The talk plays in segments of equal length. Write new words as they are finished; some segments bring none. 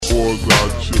boys out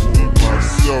here. Me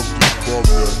myself just bought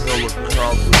that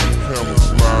helicopter,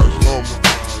 camouflage Hummer,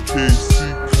 KC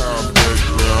combat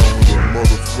down with a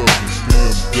motherfucking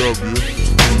BMW.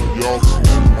 New York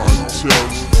on my terror,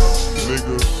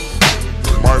 nigga.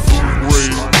 Michael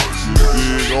Gray, you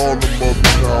dig? All them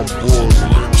uptown boys,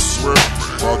 nigga.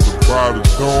 About to buy the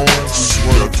dome.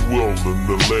 I dwell in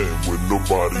the land where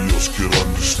nobody else can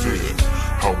understand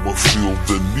how I feel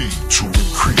the need to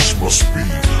increase my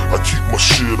speed. I keep my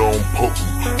shit on potent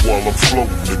while I'm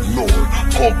floating, ignoring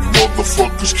punk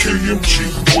motherfuckers, KMG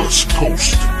West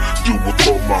Coast. Do with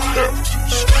all my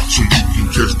hafters, so you can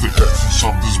catch the essence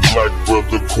of this black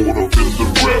brother caught up in the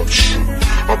rap shit.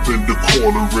 Up in the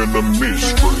corner in the mid,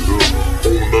 straight up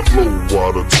on that low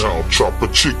out of town, chop a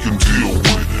chicken, deal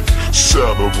with it.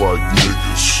 Satellite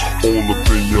niggas all up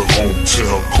in your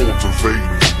hometown, cultivating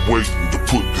and waiting to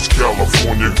put this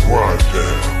California grind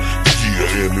down.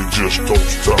 Yeah, and it just don't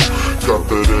stop. Got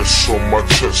that S on my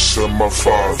chest and my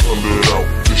 500 out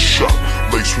the shop.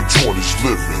 Laced with 20s,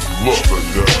 living, loving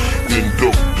that. Indo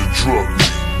to drug me,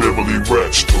 Beverly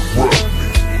Rats to rub me.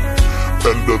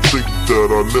 And I think that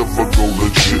I never go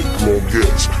legit long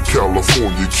as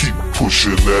California keep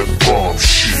pushing that bomb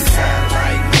shit.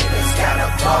 Satellite niggas got a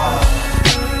ball.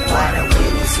 Why the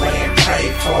wheelies lay and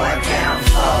pray for a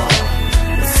downfall?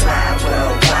 The slide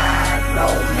worldwide,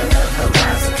 rolling in the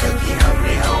horizon, cookie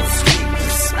hungry hoes keep the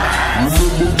spies.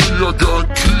 Remember me, I got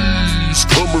keys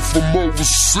coming from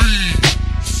overseas.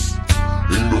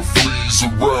 Ain't no fleas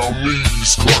around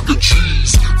these clock of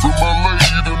cheese. From LA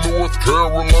to North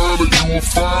Carolina, you will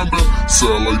find her.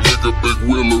 Sound like nigga Big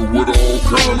Wheeler with all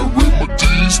kind of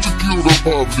remedies to kill the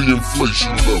poverty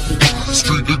inflation level.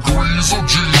 Street degrees, oh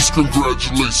geez,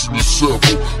 congratulations to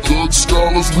several. Thug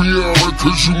scholars, we honor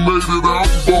cause you made it out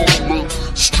baller.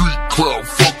 Street clout,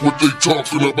 fuck what they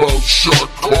talking about. Shot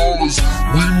callers,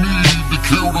 we need to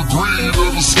kill the greed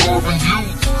of the starving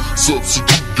youth.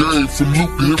 Substitute game from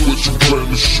looping what you plan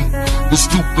to shoot. The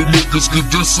stupid niggas get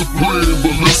disciplined,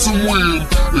 but listen when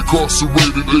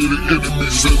incarcerated 80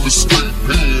 enemies in the state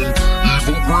pen.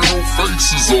 Evil grin on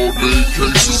faces, all day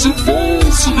cases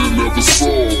involved, so they never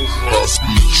saw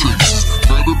high-speed chases.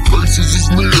 Better places is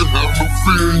near, have no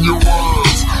fear in your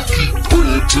eyes. Keep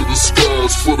praying to the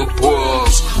skies for the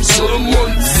prize.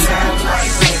 Satellite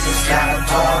niggas got a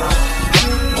ball.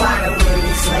 Why the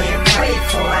willies lay and pray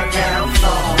for a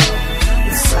downfall?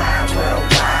 The slide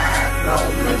worldwide,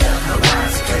 rolling the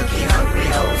horizon, cookie hungry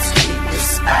hoes keep the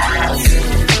spies.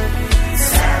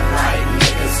 Satellite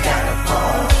niggas got a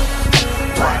ball.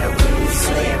 Why the willies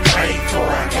lay and pray for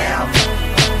a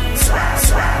downfall?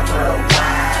 Slide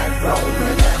worldwide,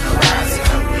 rolling the horizon,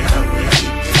 hungry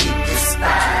keep the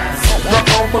spies. Now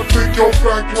I'ma take your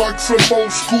back like some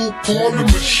old school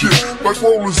parliament shit, like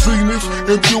rolling Zenith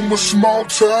and doing small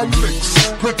time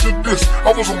licks. Picture this,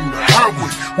 I was on the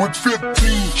highway with 15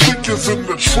 chickens in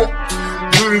the truck,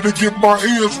 ready to get my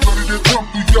ears ready to dump.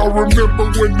 Do y'all remember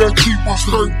when that key was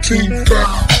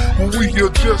 13.5? When we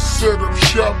had just set up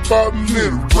shop by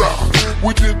mid-rock.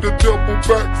 We did the double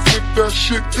backflip, that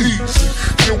shit easy.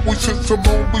 Then we sent some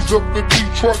homies up to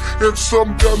Detroit and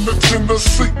some down to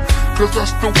Tennessee. Cause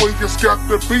that's the way it's got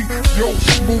to be. Yo,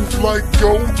 smooth like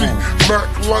Goldie, Mac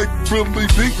like Billy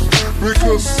D.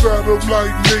 Because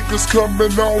satellite niggas come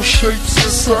in all shapes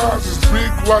and sizes.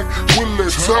 Big like Willie,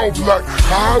 tall like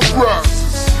high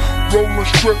rises. Rolling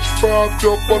stretch 5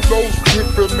 double-O's,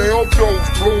 clipping elbows,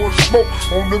 blowing smoke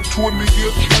on them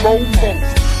 20-inch Lomos.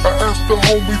 I asked the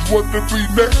homies what to be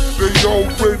next. They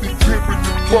already pimping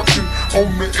and fucking on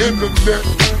the internet.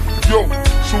 Yo,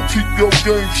 so keep your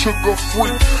game sugar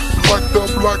free, like the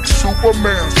black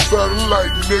Superman,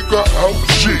 satellite nigga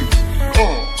OG.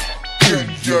 And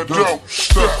you don't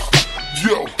stop.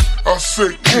 Yo, I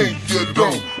say and you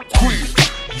don't quit.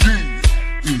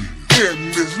 Yeah,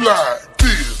 in this life.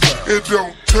 It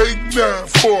don't take nothing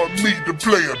for me to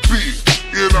play a beat,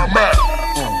 and I'm out.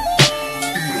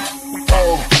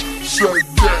 Say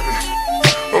that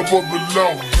above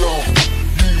below, yo.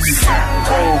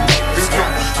 It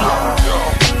don't stop, yo.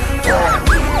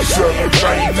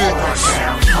 Satellite niggas.